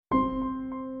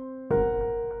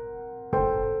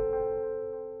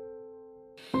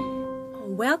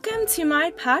Welcome to my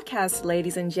podcast,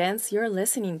 ladies and gents. You're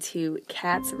listening to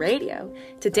Cats Radio.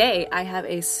 Today, I have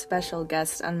a special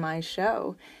guest on my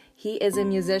show. He is a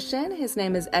musician. His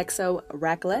name is XO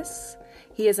Reckless.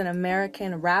 He is an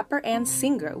American rapper and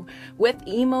singer with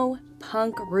emo,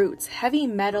 punk roots, heavy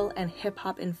metal, and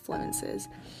hip-hop influences.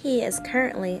 He is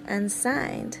currently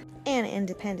unsigned and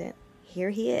independent. Here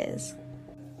he is.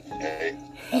 Hey,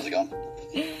 how's it going?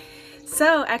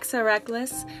 So, XO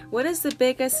Reckless, what is the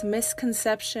biggest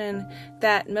misconception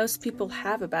that most people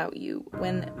have about you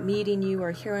when meeting you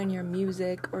or hearing your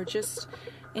music or just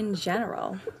in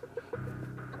general?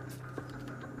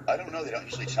 I don't know. They don't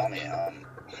usually tell me.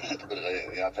 But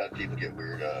I've had people get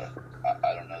weird. I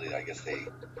don't know. I guess they're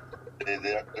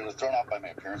thrown off by my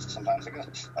appearance sometimes, I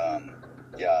guess.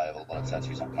 Yeah, I have a lot of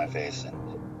tattoos on my face and,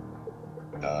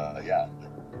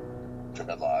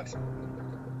 dreadlocks,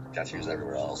 tattoos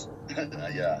everywhere else.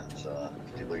 So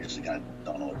people usually kind of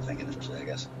don't know what to think initially, I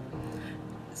guess.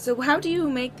 So how do you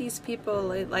make these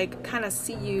people, kind of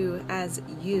see you as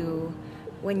you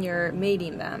when you're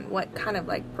meeting them? What kind of,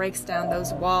 breaks down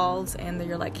those walls and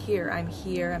you're like, I'm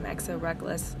here, I'm XO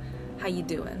Reckless. How you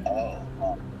doing? I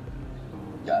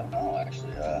don't know,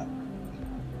 actually. I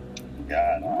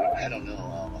don't know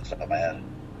off the top of my head.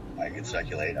 I could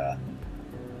speculate. I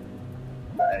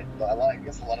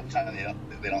guess a lot of the time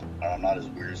I'm not as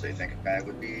weird as they think I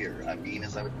would be, or I'm mean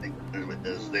as I would think,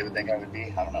 as they would think I would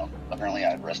be. I don't know. Apparently,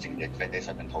 I have resting dick face.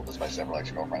 I've been told this by several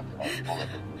ex-girlfriends.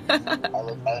 I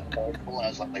looked at it and I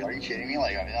was like, "Are you kidding me?"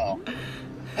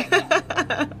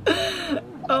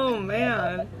 Oh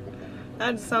man,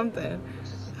 that's something.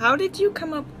 How did you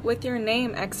come up with your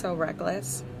name, XO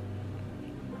Reckless?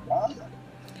 I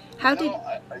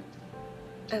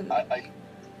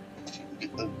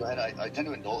tend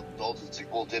to indulge in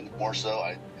people did more so.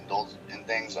 I indulge in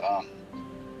things in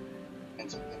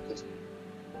just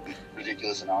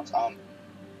ridiculous amounts.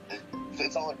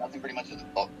 It's all or nothing pretty much, and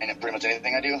pretty much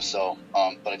anything I do. So,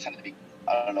 but I tend to be,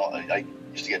 I don't know. I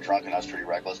used to get drunk and I was pretty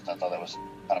reckless. And I thought that was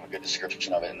kind of a good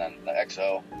description of it. And then the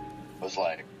XO was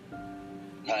like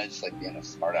kind of just like being a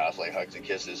smart ass, like hugs and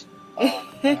kisses. And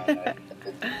it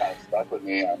kind of stuck with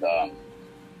me, and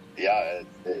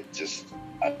it just,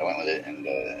 I went with it, and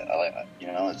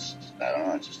it's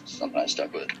just something I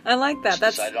stuck with. I like that.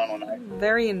 That's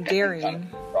very endearing. Kind of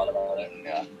thought about it, and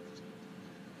yeah.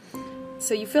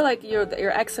 So you feel like your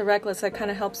XO Reckless, that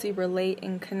kind of helps you relate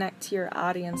and connect to your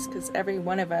audience, because every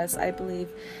one of us, I believe,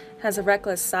 has a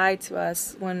reckless side to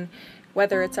us.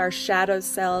 Whether it's our shadow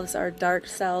selves, our dark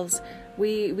selves,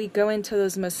 we go into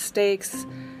those mistakes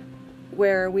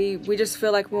where we just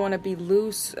feel like we want to be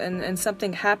loose, and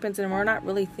something happens and we're not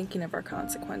really thinking of our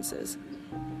consequences.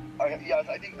 I think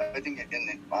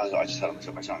I just had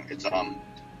to my tongue. It's I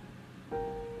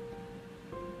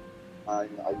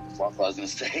lost what I was gonna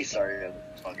say. Sorry, I'm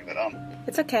talking, but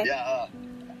it's okay. Yeah,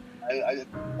 I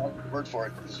word for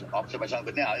it is off the tip of my tongue,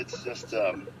 but yeah, it's just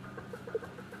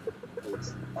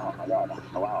it's, oh my god,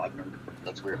 wow,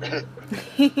 that's weird. But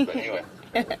anyway.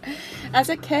 As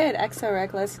a kid, XO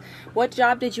Reckless, what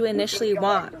job did you initially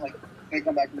want?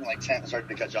 Come back in 10. Sorry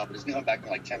to cut you off, but it's gonna come back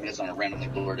in 10 minutes on a randomly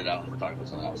blurted out and talk about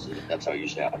something else. That's how it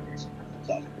usually happens.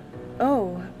 So.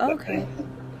 Oh, okay.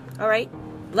 All right.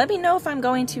 Let me know if I'm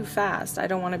going too fast. I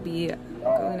don't want to be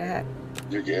going ahead.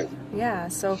 You're good. Yeah.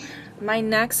 So, my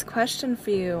next question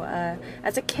for you: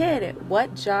 as a kid,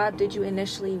 what job did you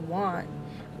initially want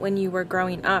when you were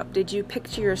growing up? Did you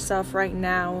picture yourself right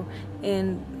now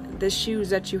in the shoes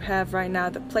that you have right now,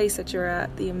 the place that you're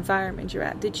at, the environment you're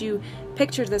at? Did you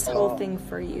picture this whole thing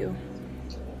for you?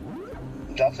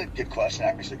 That's a good question,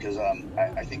 actually, because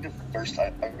I think at first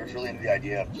I was really into the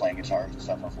idea of playing guitar and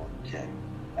stuff when I was a kid.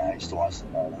 And I used to watch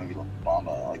movie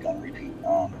Bomba on repeat.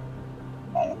 I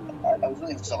was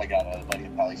really into stuff like that,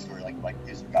 like Polly Story, like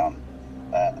music.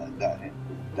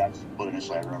 That's what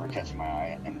initially I remember catching my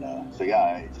eye, and I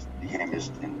just became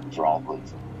just enthralled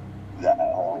with the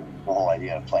whole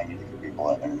idea of playing music for people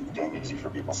and doing music for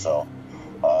people. So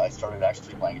I started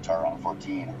actually playing guitar around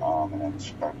 14, and then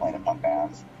started playing in punk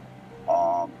bands.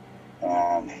 I've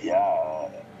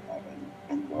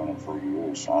been doing it for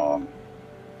years.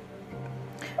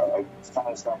 It's kind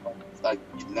of stuff like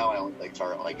now I only play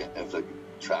guitar like if the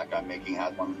track I'm making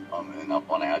has one and I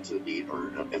want to add to the beat,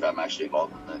 or if I'm actually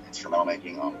involved in the instrumental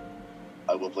making,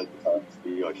 I will play guitar in the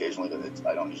studio occasionally, but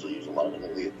I don't usually use a lot of it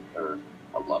lately, or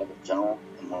a lot of it in general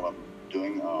in what I'm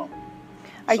doing.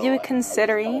 Are you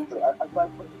considering? I've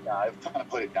kind of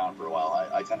put it down for a while.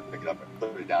 I tend to pick it up and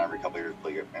put it down every couple of years,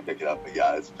 play it and pick it up. But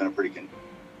yeah, it's been a pretty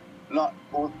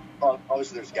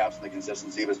obviously there's gaps in the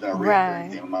consistency, but it's been a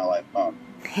recurring theme of my life.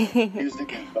 He was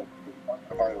thinking,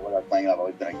 part of what I was playing, I've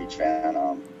always been a huge fan.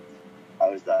 I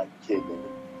was that kid that,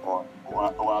 when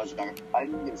I was younger, I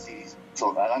didn't get CDs,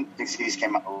 so I don't think CDs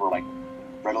came out were like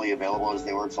readily available as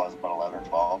they were, so I was about 11 or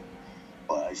 12.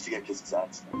 But I used to get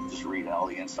cassettes and just read all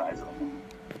the insides of them.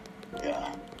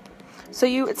 Yeah. So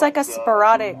it's like a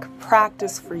sporadic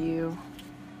practice for you.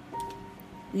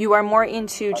 You are more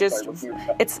into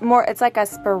it's like a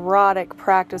sporadic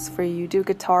practice for you. You do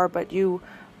guitar, but you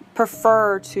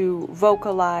prefer to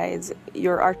vocalize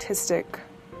your artistic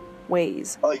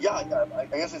ways. Yeah. I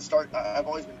guess I've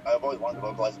always wanted to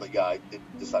vocalize, but yeah, I did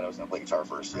decide I was going to play guitar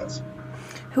first. Yes.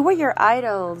 Who were your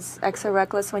idols, Exo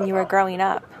Reckless, when you were growing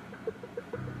up?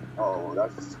 Oh,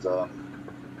 that's just,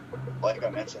 like I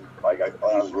mentioned, when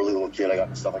I was a really little kid, I got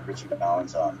into stuff like Richie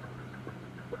Valens,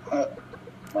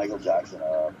 Michael Jackson,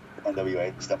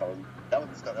 NWA stuff. That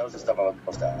was the stuff I was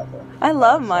supposed to have. I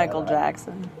love Michael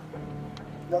Jackson.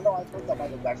 No, I first got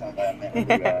Michael Jackson.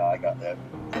 I got that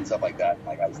and stuff like that.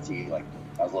 Like Ice-T, like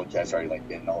I was a little kid, I started like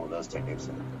getting all of those tapes,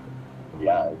 and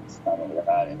yeah, it's kind of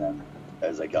that. And then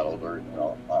as I got older,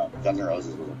 Guns N'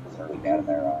 Roses was an early band in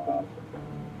there.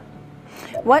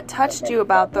 What touched you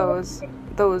about those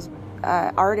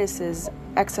artists,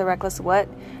 Exo Reckless? What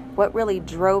really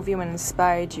drove you and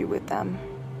inspired you with them?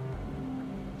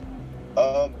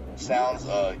 Sounds,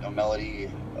 melody,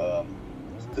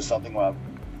 just something where I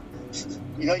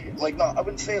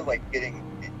wouldn't say like getting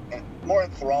more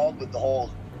enthralled with the whole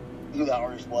who that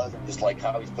artist was and just like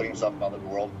how he's putting himself out in the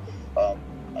world.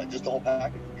 Just the whole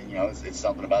package, it's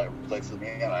something about it relates to me,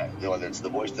 and whether it's the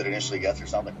voice that initially gets or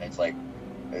something, it's like,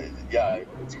 yeah,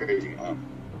 it's crazy.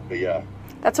 But yeah.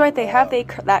 That's right. They have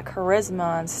that charisma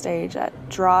on stage that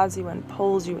draws you and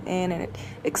pulls you in, and it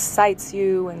excites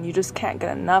you, and you just can't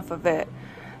get enough of it.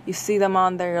 You see them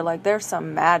on there, you're like, there's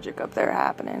some magic up there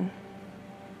happening.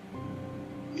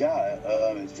 Yeah,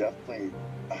 it's definitely.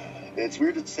 It's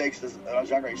weird to say because when I was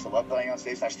younger, I used to love playing on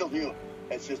stage, and I still do.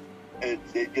 It's just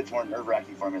it gets more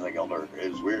nerve-wracking for me as I get older.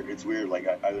 It's weird. It's weird. Like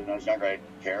when I was younger, I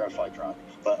didn't care. I was probably drunk,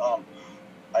 but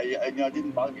it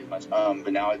didn't bother me as much.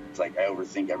 But now it's like I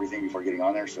overthink everything before getting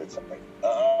on there, so it's like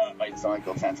my stomach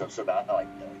will tense up so bad. Like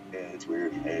it's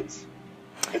weird. It's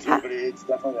weird, but it's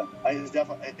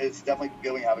definitely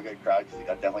good when you have a good crowd, because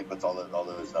that definitely puts all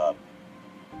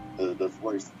those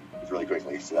worries really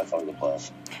quickly. So that's always a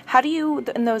plus. How do you,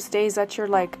 in those days that you're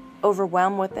like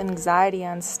overwhelmed with anxiety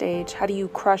on stage, how do you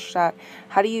crush that?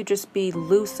 How do you just be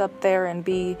loose up there and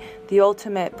be the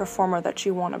ultimate performer that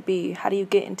you want to be? How do you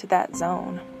get into that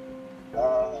zone?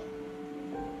 Well,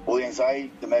 the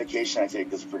anxiety, the medication I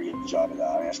take does a pretty good job of that.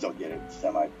 I mean, I still get it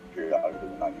semi-periodically,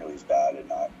 but not nearly as bad at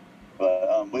night.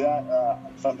 But with that,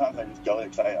 sometimes I just go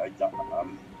because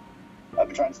I've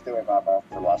been trying to stay away from alcohol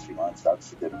for the last few months.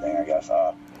 That's a good thing, I guess.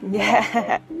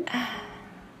 Yeah.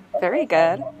 Very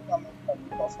good.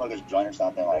 I'll smoke a joint or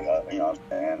something like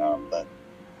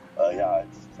but yeah, I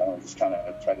just kind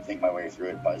of try to think my way through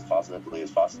it as positively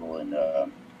as possible. And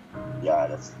yeah,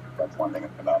 that's one thing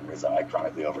about me is that I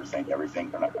chronically overthink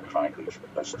everything, or not chronically,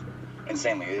 just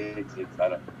insanely. It's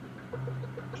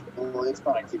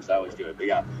chronic too, because I always do it. But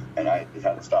yeah, and I just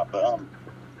haven't stopped. But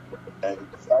I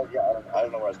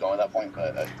don't know where I was going at that point,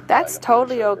 but that's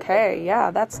totally okay.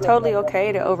 Yeah, that's totally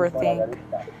okay to overthink.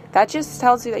 That just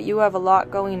tells you that you have a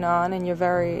lot going on and you're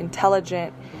very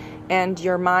intelligent, and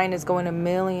your mind is going a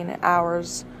million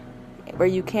hours where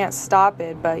you can't stop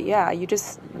it. But yeah, you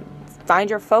just find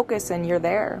your focus and you're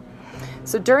there.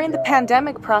 So during the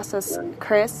pandemic process,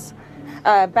 Chris,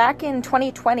 back in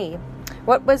 2020,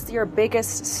 what was your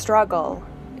biggest struggle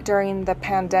during the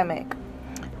pandemic?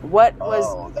 What was...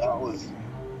 Oh,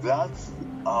 God.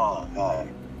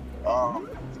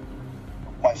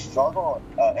 My struggle,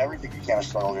 everything became a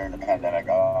struggle during the pandemic.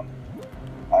 I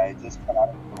just got out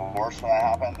of divorce when that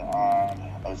happened.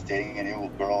 I was dating a new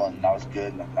girl, and that was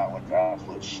good, and that went to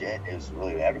absolute shit. It was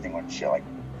really, everything went to shit. Like,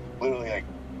 literally, like,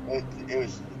 it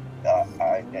was...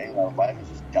 life is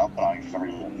just dumping on you for some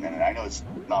reason, and I know it's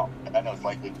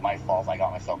likely my fault. I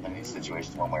got myself in these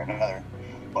situations one way or another,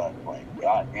 but like,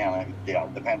 God damn,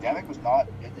 the pandemic was not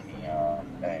good to me.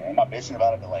 I'm not bitching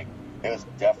about it, but like, it was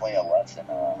definitely a lesson,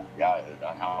 on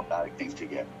how bad things could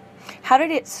get. How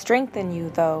did it strengthen you,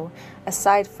 though?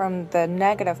 Aside from the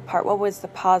negative part, what was the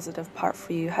positive part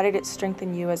for you? How did it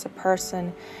strengthen you as a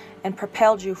person and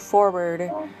propelled you forward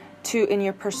in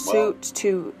your pursuit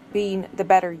to being the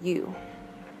better you?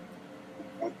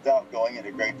 Without going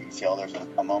into great detail, there's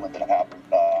a moment that happened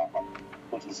on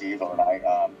Christmas Eve overnight,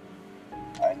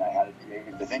 and I had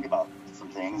to think about some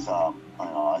things. I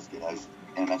was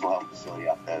in a mental health facility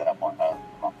at that point. At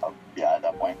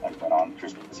that point, I went on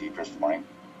Christmas Eve, Christmas morning.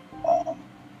 Had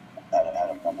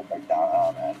a mental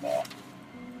breakdown, and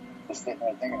just sitting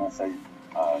there thinking, I said,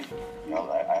 you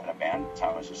know, I had a band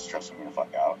time was just stressing me the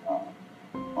fuck out.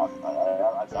 I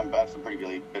have some pretty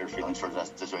really bitter feelings towards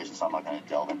that situation, so I'm not going to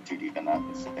delve in too deep in that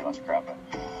and say a bunch of crap.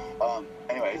 But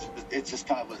anyway, it just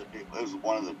kind of was it was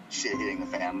one of the shit hitting the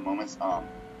fan moments. All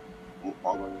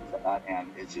the way to that, and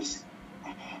it just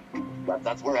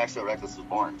that's where Exo Reckless was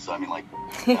born. So I mean, like,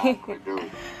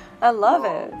 I love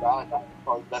it. That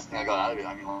was the best thing I got out of it.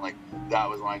 I mean, like, that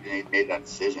was when I made that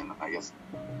decision. I guess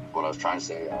what I was trying to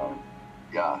say. I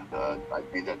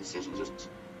made that decision just.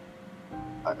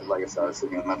 Like I said, I was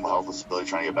sitting in a mental health facility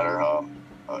trying to get better.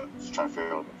 Just trying to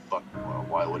figure out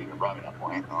why what even brought me to that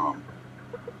point.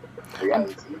 But yeah,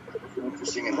 it's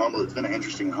interesting and humble. It's been an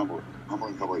interesting and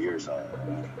humbling couple of years.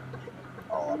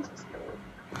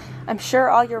 I'm sure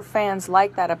all your fans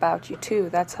like that about you too.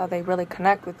 That's how they really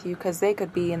connect with you, because they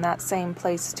could be in that same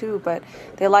place too, but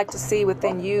they like to see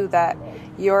within you that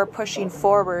you're pushing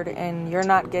forward and you're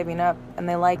not giving up, and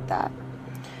they like that.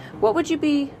 What would you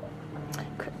be?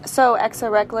 So, Exo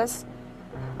Reckless,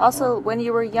 also when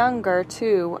you were younger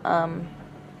too,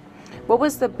 what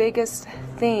was the biggest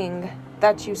thing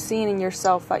that you seen in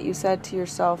yourself that you said to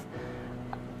yourself,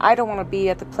 I don't want to be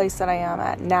at the place that I am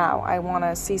at now. I want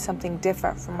to see something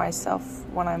different for myself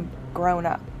when I'm grown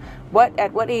up.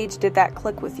 At what age did that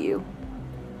click with you?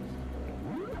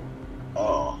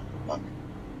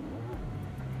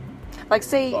 Like,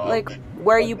 say, like,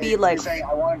 where you be like... You're saying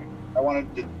I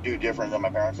wanted to do different than my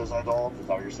parents as an adult? Is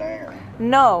that what you're saying? Or?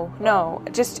 No.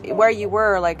 Just where you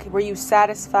were, like, were you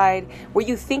satisfied? Were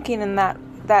you thinking in that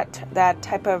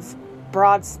type of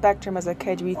broad spectrum as a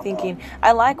kid? Were you thinking,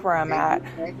 I like where I'm at?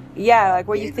 Yeah, like,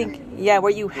 were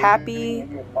you happy?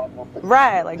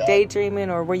 Right, like daydreaming,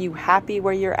 or were you happy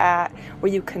where you're at? Were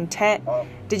you content?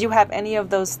 Did you have any of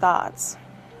those thoughts?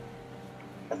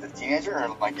 As a teenager,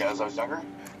 or like as I was younger?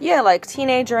 Yeah, like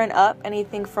teenager and up,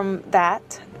 anything from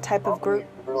that type of group?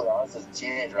 To be really honest, as a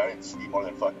teenager, I didn't see more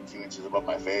than fucking 2 inches above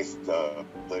my face to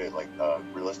put it, like,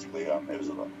 realistically. It was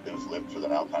live for the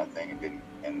now kind of thing,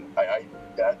 and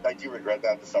I do regret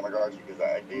that to some regards, because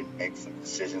I did make some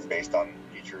decisions based on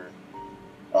future,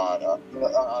 on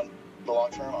the long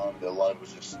term. A lot of it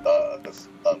was just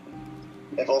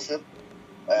impulsive,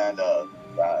 and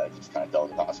I just kind of dealt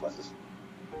with the consequences.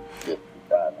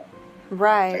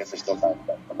 Right. I guess I still kind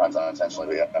of, sometimes unintentionally,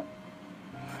 but yeah.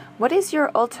 What is your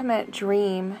ultimate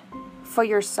dream for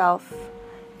yourself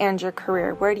and your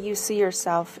career? Where do you see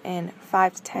yourself in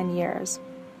 5 to 10 years?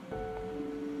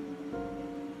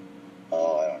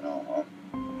 Oh, I don't know.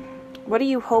 What are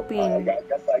you hoping? I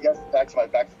guess back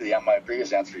to my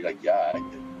previous answer. Like, yeah,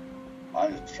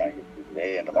 I'm just trying to get through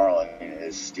today and tomorrow. I mean,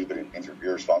 as stupid and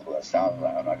irresponsible as that sounds,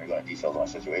 I'm not going to go into details on my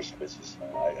situation, but it's just,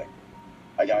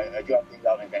 I do have things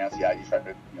out in advance. Yeah, I do try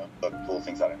to, book cool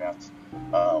things out in advance,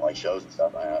 like shows and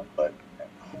stuff. But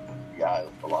yeah,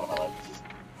 a lot of my life is just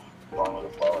going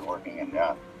with the flow and working, and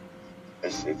yeah,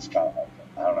 it's kind of,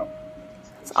 I don't know.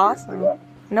 It's awesome. Yeah.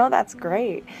 No, that's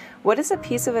great. What is a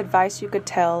piece of advice you could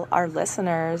tell our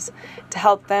listeners to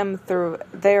help them through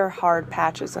their hard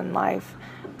patches in life,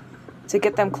 to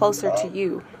get them closer to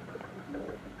you?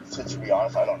 To be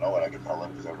honest, I don't know what I could tell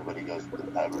them, because everybody goes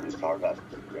hard patches.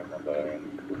 But I mean,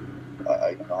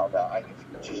 I know how bad.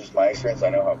 Just my experience, I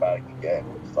know how bad it can get.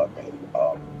 Fucking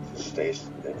just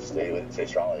stay with it, stay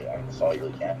strongly. I mean, that's all you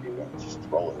really can do, and just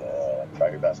roll with it and try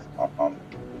your best.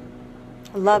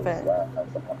 Love it.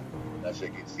 That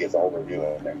shit gets overdue,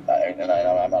 and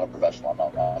I'm not a professional.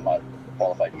 I'm not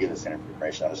qualified to give this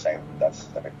information. I'm just saying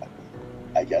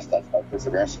I guess that's my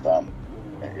perseverance.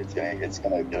 It's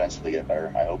gonna eventually get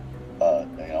better, I hope.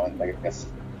 And I guess,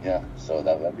 yeah. So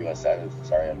that'd be what I said.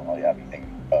 Sorry, I don't really have anything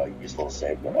useful to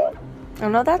say, but oh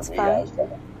no, that's fine. Yeah,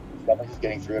 definitely just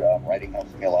getting through it. Writing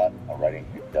helps me a lot. Writing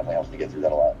definitely helps me get through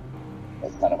that a lot.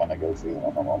 That's kind of my go-to.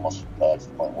 I'm almost to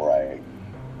the point where I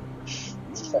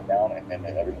shut down and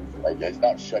everything. Like, it's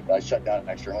not shut. I shut down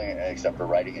externally, except for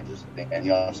writing and just. And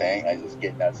you know what I'm saying? I just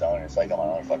get in that zone, and it's like I'm on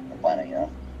another fucking planet,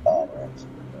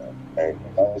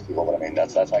 Most people, but I mean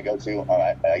that's my go-to.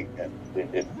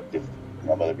 If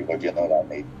other people are dealing with that,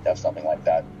 they have something like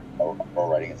that, or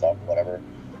writing and stuff, whatever.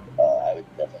 I would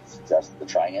definitely suggest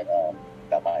trying it.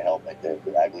 That might help. I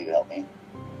believe it helped me.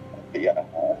 But yeah,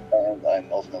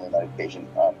 and ultimately meditation.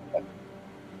 But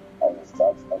it's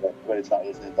not.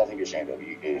 It's nothing to be ashamed of.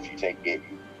 If you take it,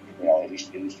 at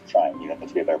least you're trying.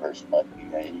 To be a better person. But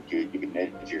you can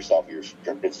admit it to yourself.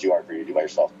 It's too hard for you to do by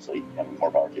yourself. So you have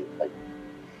more power to it. Like,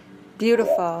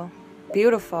 beautiful, yeah.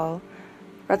 Beautiful.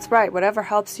 That's right. Whatever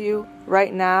helps you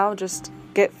right now, just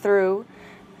get through,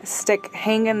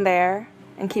 hang in there,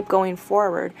 and keep going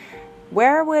forward.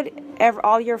 Where would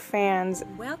all your fans...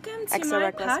 Welcome to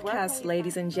my podcast,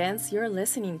 ladies and gents. You're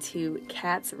listening to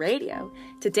Cats Radio.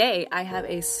 Today, I have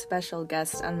a special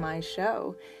guest on my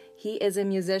show. He is a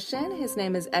musician. His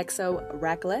name is XO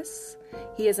Reckless.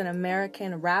 He is an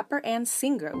American rapper and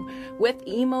singer with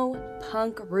emo,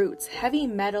 punk roots, heavy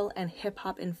metal, and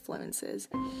hip-hop influences.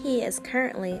 He is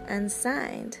currently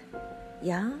unsigned.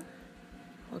 Y'all,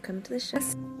 welcome to the show.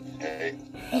 Hey,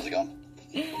 how's it going?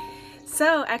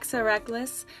 So, XO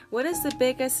Reckless, what is the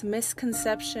biggest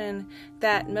misconception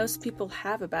that most people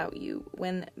have about you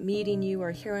when meeting you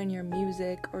or hearing your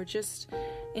music or just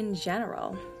in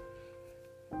general?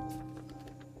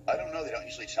 I don't know. They don't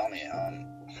usually tell me.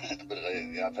 But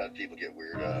I've had people get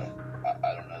weird.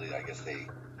 I don't know. I guess they're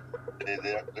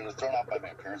thrown off by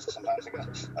my appearance sometimes. I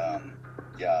guess.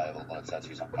 Yeah, I have a lot of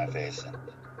tattoos on my face, and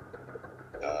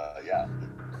yeah,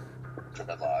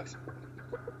 dreadlocks,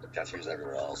 tattoos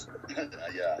everywhere else.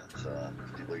 Yeah, so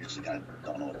people usually kind of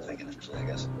don't know what they're thinking initially, I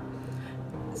guess.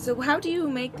 So how do you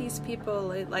make these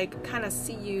people like kind of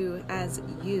see you as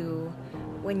you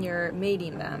when you're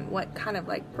meeting them? What kind of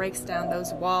like breaks down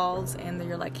those walls and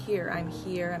you're like, I'm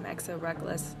XO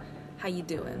Reckless. How you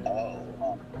doing? Yeah,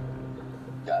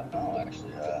 I don't know,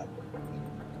 actually.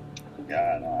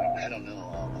 Yeah, no, I don't know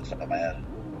off the top of my head.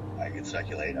 I can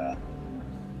speculate.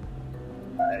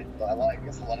 I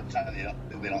guess a lot of the time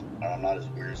I'm not as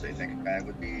weird as they think I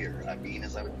would be, or I mean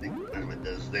as I would think,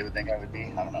 as they would think I would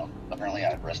be. I don't know. Apparently,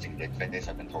 I have resting big face.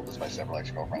 I've been told this by several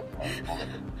ex-girlfriends.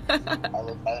 I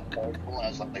look cool, and I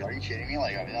was like, "Are you kidding me?"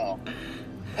 Like, I know.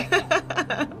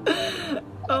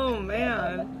 Oh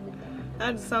man,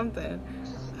 that's something.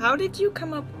 How did you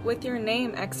come up with your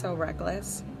name, XO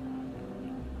Reckless?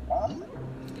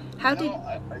 How did?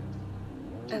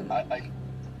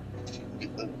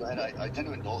 I tend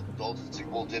to indulge.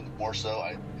 Well, did more so.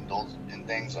 I indulge in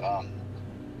things.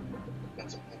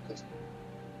 It's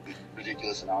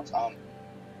ridiculous amounts.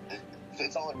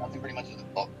 It's all or nothing pretty much,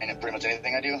 and pretty much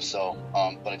anything I do. So,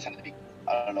 but I tend to be.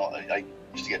 I don't know. I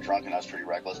used to get drunk and I was pretty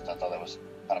reckless. And I thought that was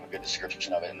kind of a good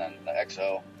description of it. And then the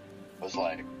XO was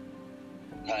like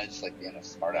kind of just like being a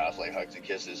smart ass, like hugs and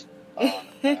kisses. And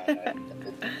it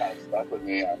kind of stuck with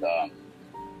me, and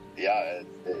yeah,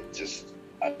 it just.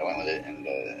 I went with it, and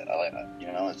I like it.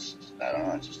 You know, it's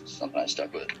just something I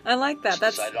stuck with. I like that.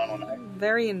 That's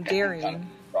very endearing. Kind of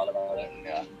thought about it, and,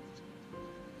 yeah.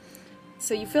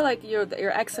 So you feel like your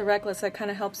XO Reckless, that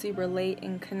kind of helps you relate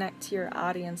and connect to your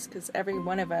audience, because every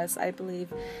one of us, I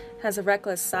believe, has a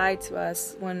reckless side to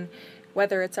us.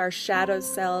 Whether it's our shadow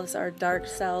selves, our dark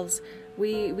selves,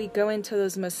 we go into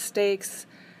those mistakes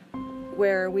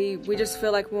where we just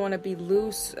feel like we want to be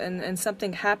loose, and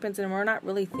something happens and we're not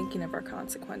really thinking of our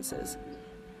consequences.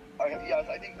 Yeah,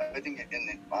 I think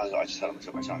I just had a mix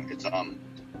up my tongue. It's I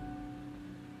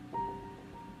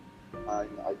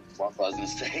lost what I was going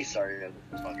to say. Sorry, I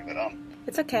was talking, but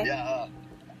it's okay. Yeah,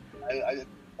 I the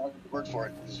word for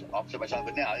it is off the tip of my tongue,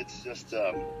 but yeah, it's just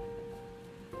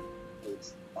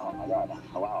it's oh my god,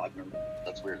 wow,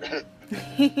 that's weird.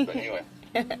 But anyway.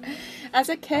 As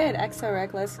a kid, XO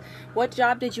Reckless, what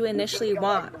job did you initially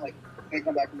want?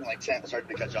 Come back in like 10. Sorry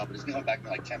to cut you off, but it's gonna come back in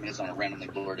like 10 minutes on a randomly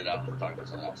blurted out and talk about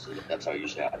something else. So that's how I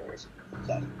usually have it.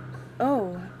 So.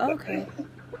 Oh, okay.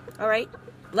 All right.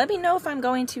 Let me know if I'm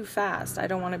going too fast. I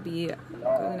don't want to be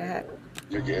going ahead.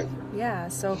 You're good. Yeah.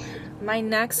 So my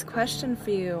next question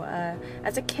for you: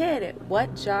 as a kid,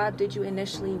 what job did you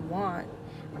initially want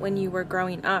when you were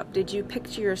growing up? Did you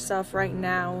picture yourself right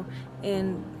now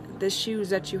in the shoes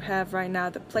that you have right now,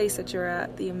 the place that you're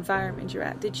at, the environment you're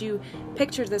at? Did you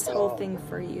picture this whole thing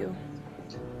for you?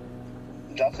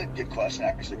 That's a good question,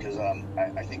 actually, because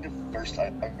I think at first I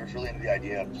was really into the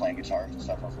idea of playing guitar and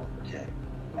stuff when I was a little kid.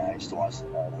 And I used to watch the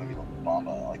movie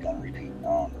Bamba, like, on repeat.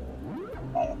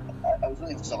 I was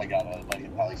really into stuff like that, like a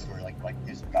Polly story, like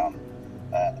music.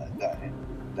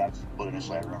 That's what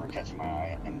initially I remember catching my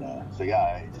eye. And so, yeah,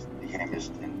 I just became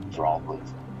just enthralled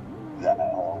with that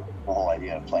whole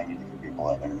idea of playing music for people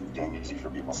and doing music for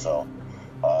people. So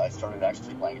I started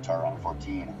actually playing guitar around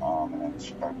 14, and then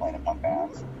started playing in punk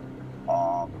bands.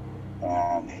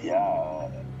 And yeah,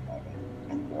 I've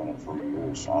been doing it for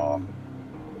years. I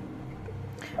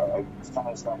kind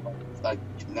of stuff like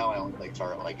now I only play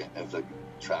guitar like if the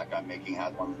track I'm making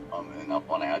has one and I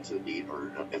want to add to the beat,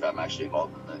 or if I'm actually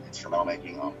involved in the instrumental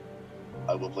making,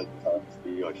 I will play guitar in the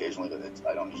studio occasionally, but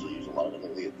I don't usually use a lot of it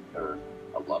lately, or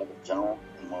a lot of it in general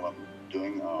in what I'm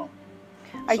doing.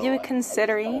 Are you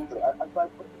considering?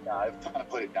 I've kind of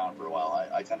put it down for a while.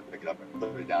 I tend to pick it up and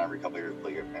put it down every couple of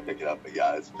years, and pick it up. But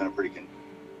yeah, it's been a pretty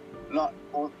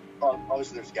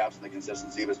obviously there's gaps in the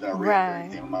consistency, but it's been a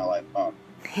recurring theme in my life.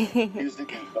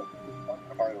 Music and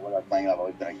part of what I'm playing, I've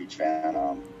always been a huge fan.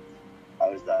 I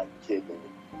was that kid that,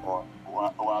 when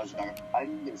I was younger, I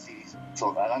didn't get CDs.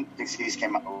 So I don't think CDs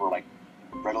were like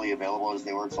readily available as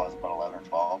they were until I was about 11 or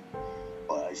 12.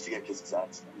 But I used to get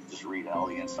cassettes and just read all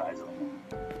the insides of them.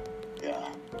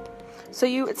 Yeah. So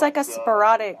it's like a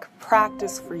sporadic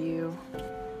practice for you.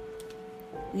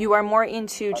 You are more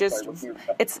into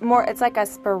it's like a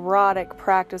sporadic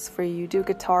practice for you. You do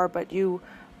guitar, but you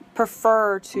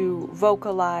prefer to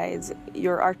vocalize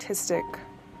your artistic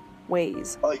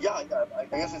ways. Yeah. I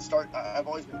guess I've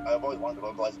always wanted to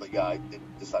vocalize, but yeah, I did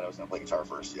decide I was going to play guitar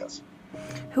first. Yes.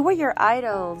 Who were your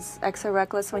idols, Exo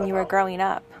Reckless, when you were growing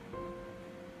up?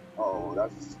 Oh,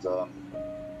 that's just,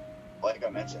 like I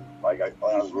mentioned, when I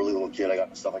was a really little kid, I got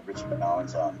into stuff like Richie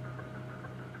Valens,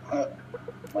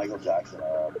 Michael Jackson,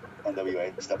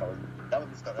 NWA stuff. That was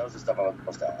the stuff I was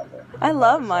supposed to have there. I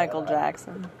love Michael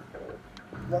Jackson.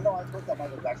 No, I looked at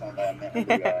Michael Jackson on that.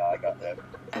 I got that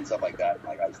and stuff like that.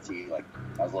 Like Ice-T, like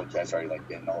I was a little kid, I started like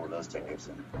getting all of those tickets,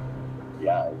 and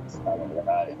yeah, it was kind of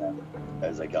that. And then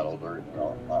as I got older,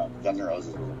 Guns N'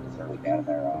 Roses was an early band in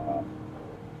there.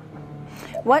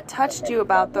 What touched you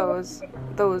about those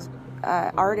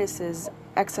artists,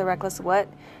 Exo Reckless? What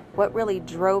really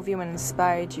drove you and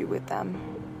inspired you with them?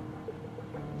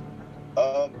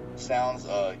 Sounds,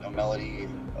 melody,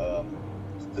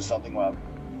 there's something about,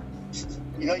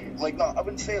 I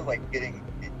wouldn't say it's like getting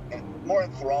more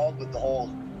enthralled with the whole,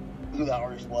 who that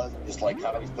artist was, and just like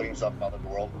how he's putting himself out in the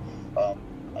world.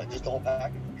 Just the whole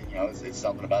package, it's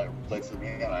something about it relates to me,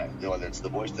 and whether it's the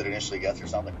voice that initially gets or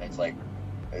something, it's like,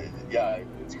 yeah,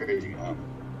 it's crazy,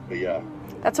 but yeah.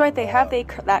 That's right, they have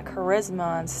that charisma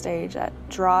on stage that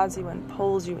draws you and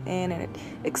pulls you in, and it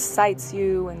excites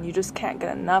you, and you just can't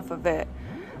get enough of it.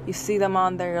 You see them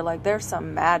on there, you're like, there's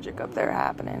some magic up there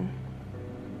happening.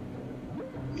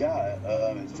 Yeah,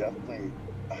 it's definitely,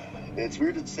 it's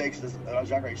weird to say, because when I was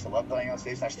younger, I used to love playing on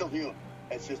stage, and I still do.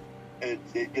 It's just,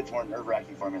 it gets more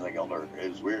nerve-wracking for me as I get older.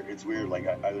 It's weird, like,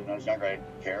 when I was younger, I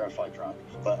didn't care, I was probably drunk,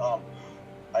 but,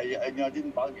 it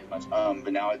didn't bother me as much.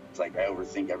 But now it's like I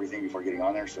overthink everything before getting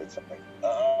on there, so it's like,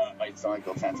 my stomach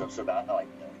will tense up so bad. Like,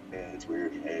 it's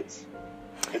weird. It's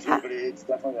weird, but it's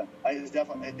definitely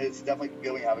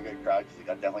good when you have a good crowd, because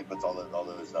that definitely puts all those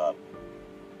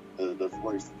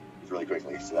worries really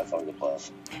quickly. So that's always a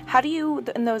plus. How do you,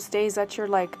 in those days that you're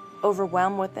like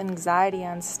overwhelmed with anxiety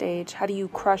on stage, how do you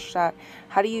crush that?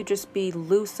 How do you just be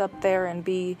loose up there and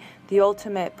be the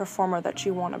ultimate performer that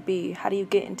you want to be? How do you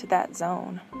get into that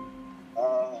zone?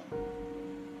 Well,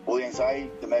 the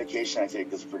anxiety, the medication I take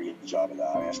does a pretty good job of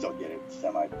that. I mean, I still get it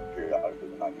semi-periodically,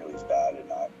 but not nearly as bad at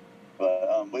night.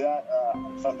 But with that,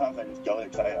 sometimes I just go with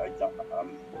it, because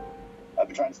I've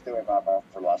been trying to stay away from alcohol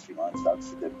for the last few months.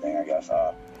 That's a good thing, I guess.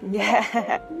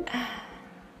 Yeah.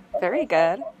 Very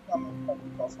good.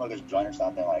 I'll smoke a joint or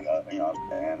something, like,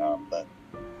 but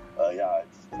yeah,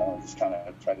 just kind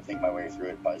of try to think my way through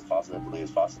it as positively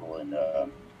as possible, and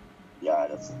yeah,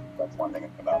 that's one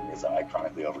thing about me, is that I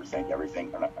chronically overthink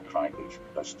everything, or not chronically,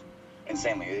 just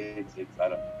insanely. It's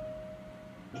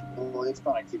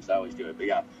chronic too, because I always do it, but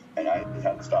yeah, and I just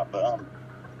haven't stopped, but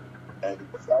I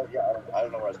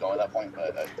don't know where I was going at that point,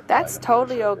 but that's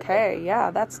totally okay.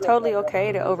 Yeah, that's totally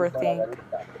okay to overthink.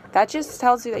 That just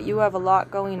tells you that you have a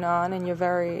lot going on, and you're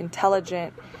very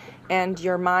intelligent, and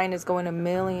your mind is going a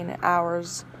million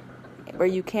hours where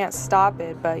you can't stop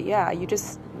it. But yeah, you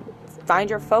just find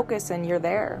your focus and you're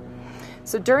there.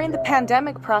 So during the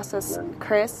pandemic process,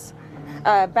 Chris,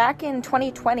 back in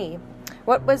 2020,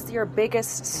 what was your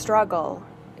biggest struggle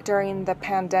during the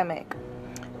pandemic?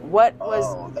 What was...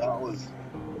 Oh,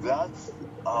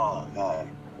 God.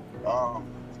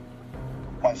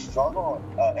 My struggle,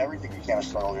 everything became a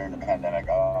struggle during the pandemic.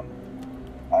 I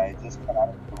just got out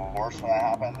of divorce when that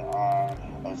happened. I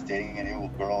was dating a new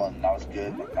girl, and that was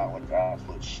good, but that went to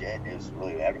absolute shit. It was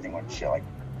really, everything went to shit. Like,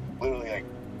 literally, like,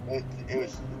 it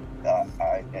was,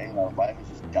 life was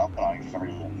just dumping on me for some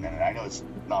reason. And I know it's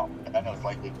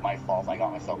likely my fault. I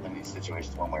got myself in these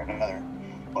situations one way or another.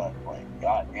 But, like,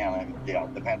 God damn,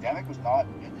 the pandemic was not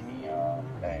good to me.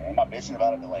 I'm not bitching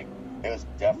about it, but, like, it was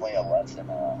definitely a lesson,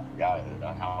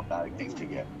 on how bad things could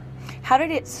get. How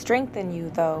did it strengthen you,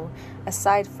 though?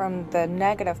 Aside from the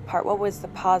negative part, what was the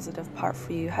positive part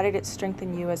for you? How did it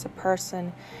strengthen you as a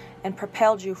person and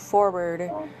propelled you forward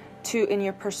in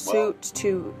your pursuit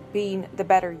to being the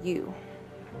better you?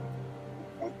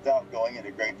 Without going into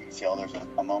great detail, there's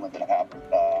a moment that happened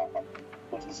on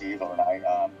Christmas Eve overnight,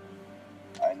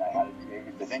 and I had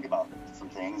to think about some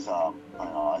things. I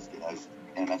was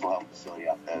in a mental health facility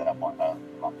at that point. At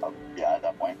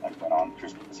that point, I went on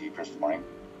Christmas Eve, Christmas morning.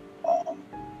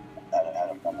 Had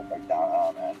a mental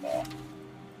breakdown, and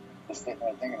just sitting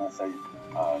there thinking, I said,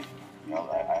 you know,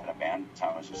 I had a band.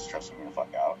 Time was just stressing me the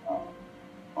fuck out.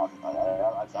 I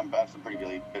have some pretty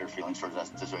really bitter feelings towards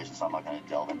that situation, so I'm not going to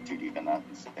delve in too deep in that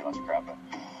and say a bunch of crap.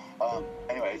 But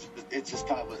anyway, it just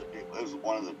kind of was. It was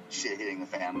one of the shit hitting the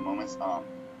fan moments. All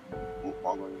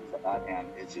that, and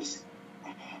it just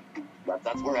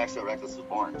that's where Exo Reckless was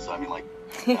born. So I mean, like,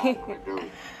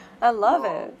 I love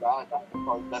it. That's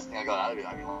the best thing I got out of it.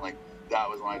 I mean, like, that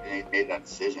was when I made that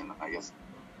decision. I guess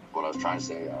what I was trying to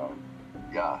say. I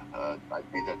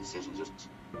made that decision just.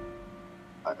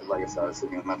 Like I said, I was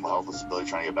sitting in mental health disability,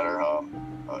 trying to get better.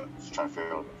 Just trying to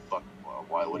figure out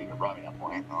what even brought me to that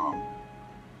point.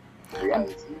 Yeah,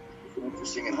 it's been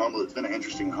interesting and humble. It's been an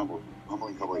interesting and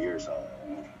humbling couple of years.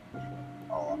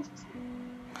 All honesty.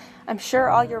 I'm sure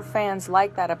all your fans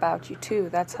like that about you too.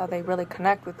 That's how they really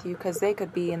connect with you, because they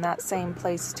could be in that same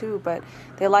place too, but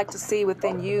they like to see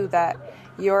within you that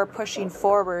you're pushing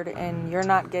forward and you're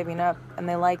not giving up, and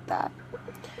they like that.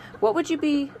 What would you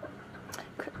be?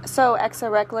 So, Exo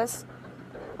Reckless,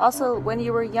 also when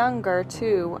you were younger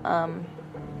too,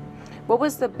 what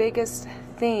was the biggest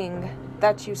thing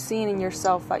that you've seen in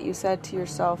yourself that you said to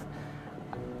yourself,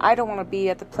 I don't want to be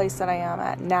at the place that I am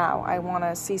at now. I want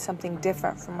to see something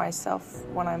different for myself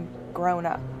when I'm grown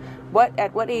up.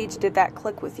 At what age did that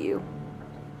click with you?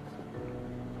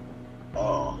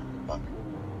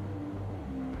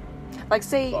 Like,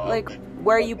 say, like,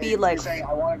 where you be like... You're saying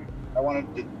I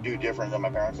wanted to do different than my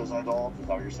parents as an adult? Is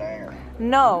that what you're saying? Or?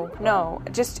 No.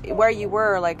 Just where you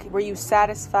were, like, were you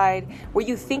satisfied? Were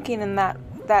you thinking in that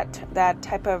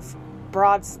type of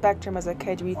broad spectrum as a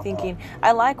kid? Were you thinking,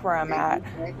 I like where I'm at?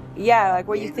 Yeah, like,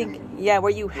 were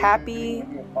you happy?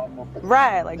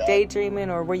 Right, like daydreaming,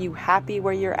 or were you happy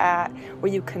where you're at? Were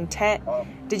you content?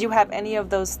 Did you have any of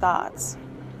those thoughts?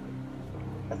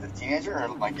 As a teenager, or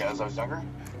like as I was younger?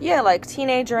 Yeah, like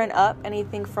teenager and up,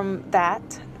 anything from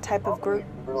that type of group? To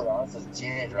be really honest, as a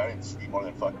teenager, I didn't see more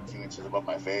than fucking 2 inches above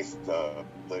my face. But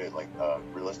it, like,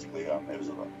 realistically, it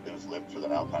was lived for the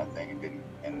now kind of thing.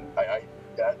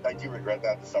 I do regret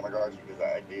that in some regards, because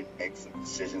I did make some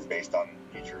decisions based on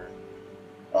future,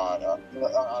 on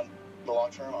the long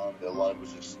term. A lot of it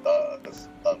was just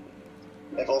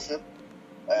impulsive,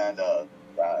 and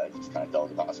I just kind of dealt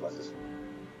with the consequences.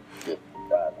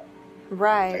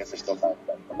 Right. I guess I still kind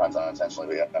of sometimes unintentionally,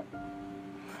 but yeah.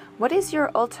 What is your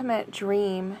ultimate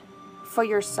dream for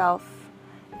yourself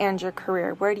and your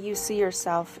career? Where do you see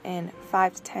yourself in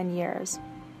 5 to 10 years?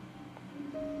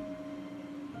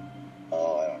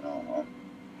 Oh, I don't know.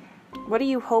 What are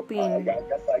you hoping? I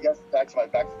guess back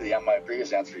to my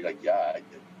previous answer. Like, yeah,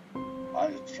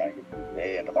 I'm just trying to get through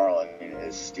today and tomorrow. I mean,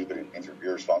 as stupid and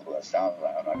irresponsible as that sounds,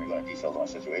 I'm not going to go into details on my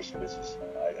situation. But it's just,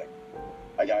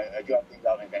 I do have things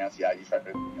out in advance. Yeah, I do try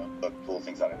to book cool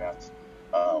things out in advance,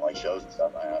 like shows and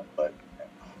stuff. But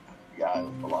yeah,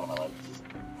 a lot of my life is just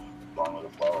going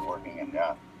with the flow and working. And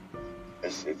yeah,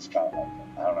 it's kind of,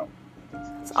 I don't know.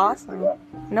 It's awesome.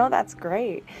 No, that's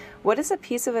great. What is a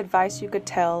piece of advice you could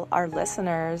tell our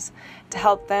listeners to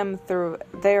help them through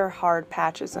their hard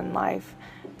patches in life,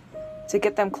 to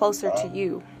get them closer to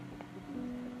you?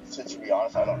 To be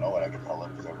honest, I don't know what I could tell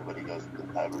them, because everybody goes through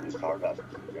hard patches.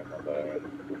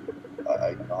 But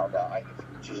I know how bad.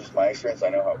 Just my experience, I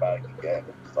know how bad it can get.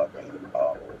 Fucking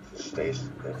stay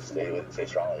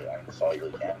strong. That's all you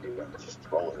really can do, and just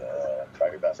roll with it. Try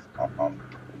your best.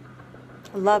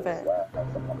 Love it.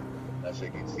 That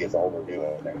shit gets overdue,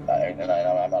 and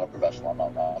I'm not a professional.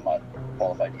 I'm not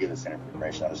qualified to give this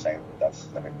information. I'm just saying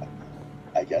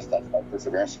I guess that's my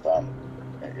perseverance.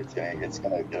 It's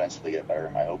gonna eventually get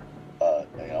better. I hope.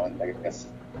 And I guess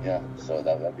So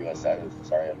that'd be what I said.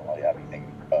 Sorry, I don't really have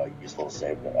anything useful to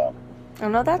say, but oh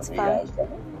no, that's fine. Yeah,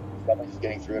 definitely just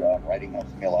getting through it. Writing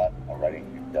helps me a lot. Writing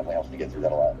definitely helps me get through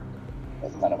that a lot.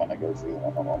 That's kind of my go-to.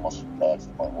 I'm almost to the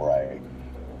point where I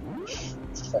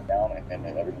shut down and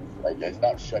everything. Like, it's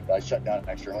not shut. I shut down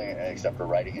externally, except for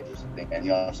writing. It just, and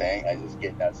you know what I'm saying. I just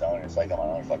get in that zone, and it's like I'm on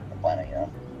another fucking planet,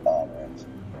 and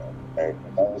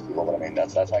those people. But I mean,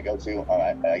 that's my go-to.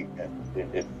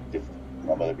 If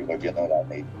other people are dealing with that,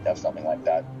 they have something like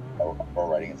that, or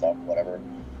writing and stuff, whatever.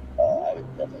 I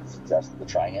would definitely suggest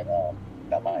trying it.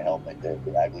 That might help. I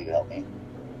believe it helped me.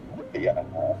 But yeah,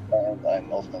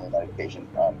 and ultimately medication.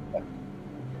 But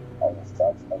it's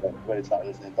not.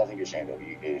 It doesn't get ashamed of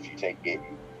you if you take it.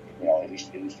 At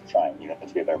least you're trying.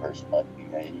 To be a better person. But you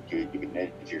can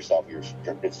admit it to yourself.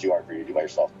 It's too hard for you to do by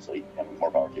yourself. So you can have more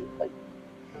power to it. Like,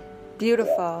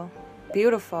 beautiful, yeah.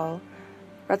 Beautiful.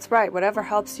 That's right. Whatever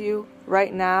helps you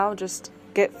right now, just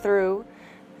get through.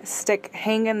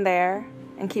 Hang in there,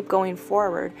 and keep going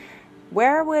forward.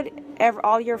 Where would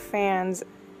all your fans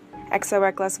XO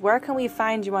Reckless, where can we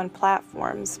find you on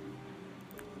platforms?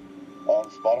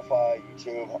 Spotify,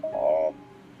 YouTube,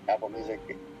 Apple Music.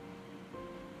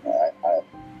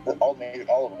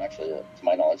 All of them, actually, to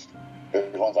my knowledge.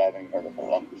 There's ones I haven't heard of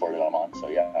before that I'm on. So,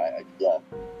 yeah,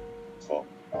 So,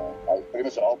 I pretty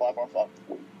much all platforms. I'm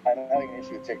having an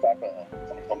issue with TikTok, but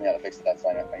somebody told me how to fix that, so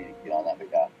I need to get on that. But,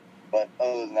 yeah. But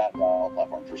other than that, all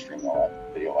platforms for streaming all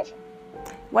that video watching.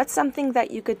 What's something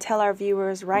that you could tell our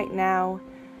viewers right now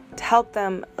to help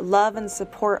them love and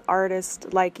support artists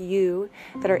like you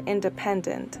that are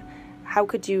independent? How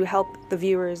could you help the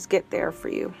viewers get there for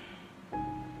you?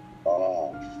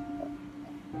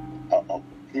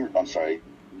 I'm sorry.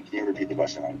 Can you repeat the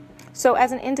question? So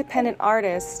as an independent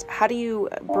artist, how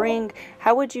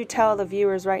would you tell the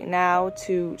viewers right now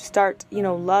to start,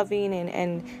 loving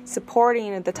and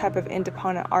supporting the type of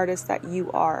independent artist that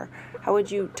you are? How would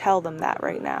you tell them that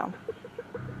right now?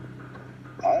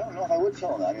 I don't know if I would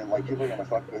tell them that. I mean, like, people are going to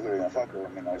fuck with who they're going to fuck with. I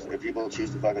mean, if people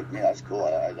choose to fuck with me, that's cool.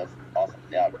 That's awesome.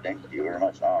 Yeah, thank you very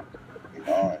much.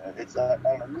 It's, I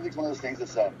don't know, music's one of those things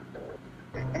that's,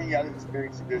 I mean, yeah,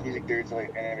 there's music theory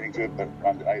and everything to it, but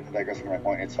I digress from my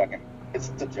point. It's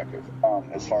subjective,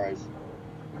 as far as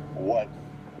what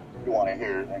you want to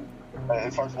hear, and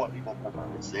as far as what people prefer,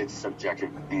 it's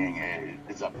subjective, meaning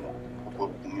it's up to them.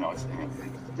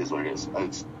 It is what it is.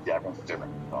 Everyone's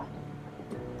different, so.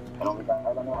 I don't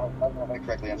know if I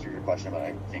correctly answered your question, but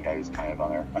I think I was kind of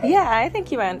on there. Yeah, I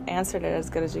think you answered it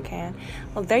as good as you can.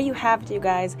 Well, there you have it, you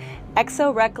guys.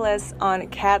 XO Reckless on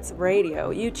Cats Radio.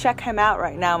 You check him out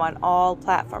right now on all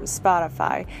platforms,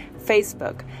 Spotify,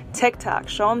 Facebook, TikTok.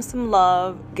 Show him some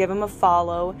love, give him a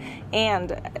follow,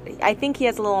 and I think he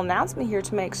has a little announcement here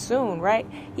to make soon, right?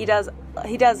 He does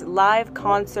live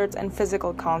concerts and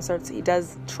physical concerts. He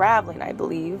does traveling, I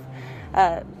believe.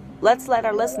 Let's let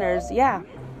our listeners,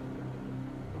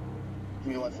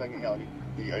 Give me 1 second.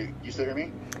 You still hear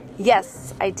me?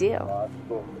 Yes, I do.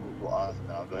 Cool. Awesome.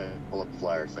 I'll go ahead and pull up the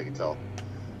flyer so I can tell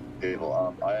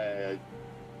people.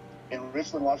 In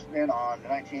Richland, Washington on the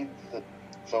 19th,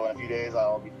 so in a few days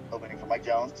I'll be opening for Mike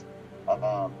Jones.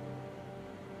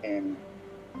 In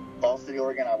Falls City,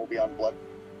 Oregon, I will be on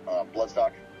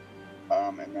Bloodstock.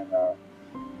 And then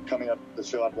coming up the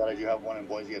show after that, I do have one in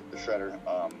Boise at the Shredder.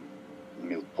 Let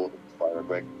me pull up the flyer real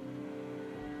quick.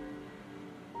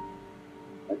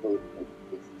 I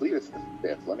believe it's the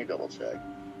 5th. Let me double check.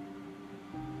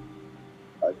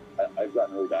 I've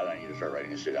gotten really bad. I need to start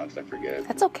writing this shit down because I forget it.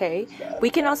 That's okay. We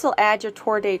can also add your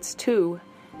tour dates too,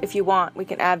 if you want. We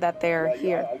can add that there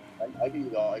here. I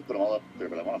put them all up there,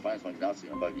 but I want to find something now. So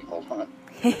you bug me. Hold on.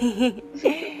 I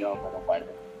don't find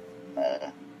it.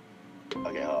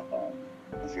 Okay, hold on.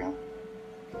 Let's see. All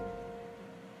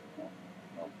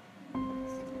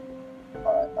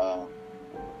right.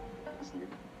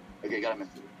 Okay, got a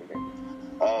message.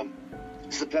 Okay.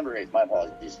 September 8th, my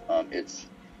apologies. It's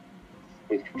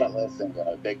Cutlass and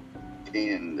Big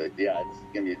D, and it's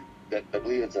gonna be. I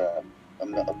believe it's a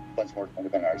bunch more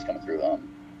independent artists coming through.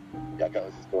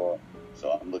 Cutlass is cool,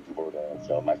 so I'm looking forward to it.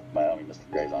 So my homie Mr.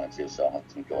 Gray's on it too, so I have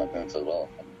some cool influence as well.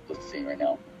 I'm just seeing right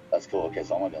now. That's cool. Okay,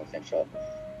 so I'm gonna be on the same show.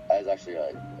 I was actually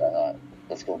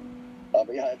that's cool. But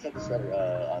yeah, it's at the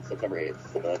Shredder on September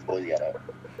 8th. So that's cool. You gotta.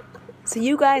 So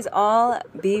you guys all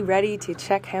be ready to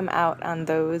check him out on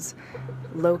those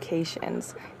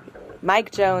locations.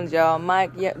 Mike Jones, y'all.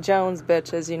 Mike Jones,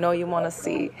 bitches. You know you want to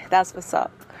see. That's what's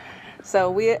up. So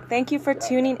we thank you for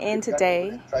tuning in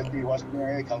today.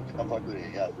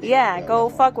 Yeah, go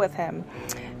fuck with him.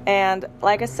 And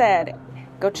like I said,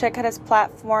 go check out his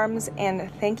platforms.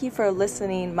 And thank you for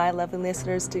listening, my lovely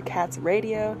listeners, to Cats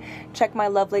Radio. Check my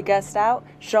lovely guest out.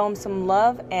 Show him some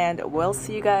love. And we'll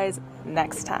see you guys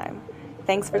next time.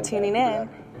 Thanks for tuning in.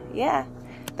 Yeah.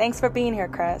 Thanks for being here,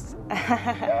 Chris.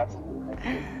 Yeah,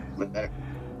 absolutely.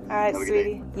 All right,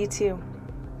 sweetie. You too.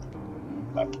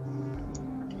 Bye.